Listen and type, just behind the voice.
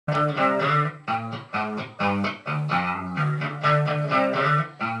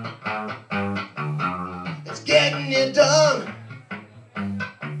It's getting you done.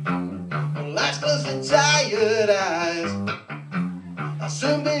 Life's close to tired eyes. I'll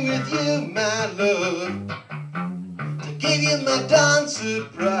soon be with you, my love, to give you my dawn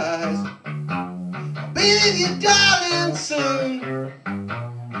surprise. I'll be with you, darling, soon.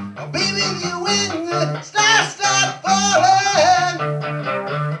 I'll be with you when the stars start falling.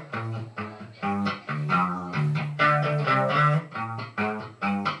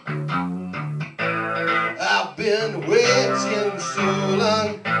 I've been waiting so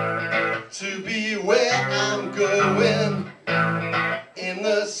long to be where I'm going, in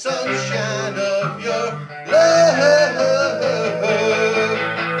the sunshine of your love.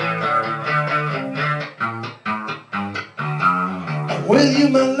 I'm with you,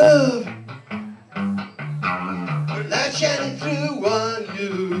 my love, the light shining through on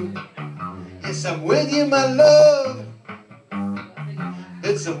you. Yes, I'm with you, my love.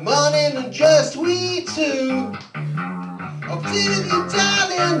 It's the morning and just we two. I'll stay with you,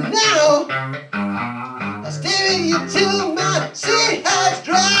 darling, now. I'll stay with you till my sea has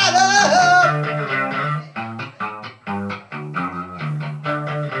dried up.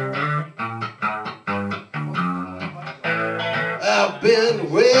 I've been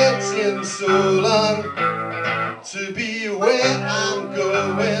waiting so long to be where I'm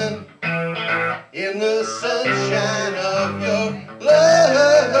going, in the sunshine of your love.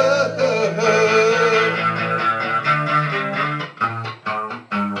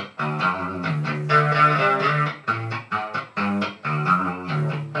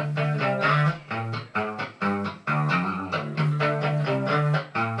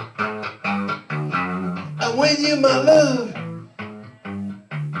 I'm with you, my love,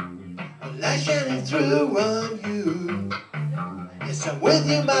 a light shining through on you. Yes, I'm with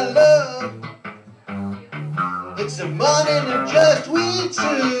you, my love. It's the morning and just we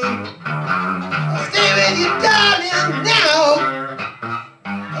two. I'll stay with you, darling, now.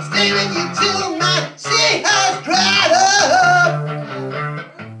 I'll stay with you till my sea has dried up.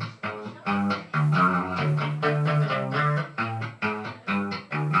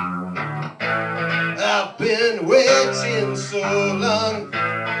 I've been waiting so long.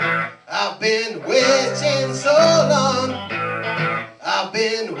 I've been waiting so long. I've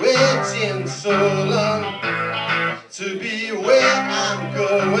been waiting so long to be where I'm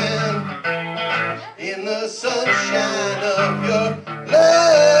going, in the sunshine of your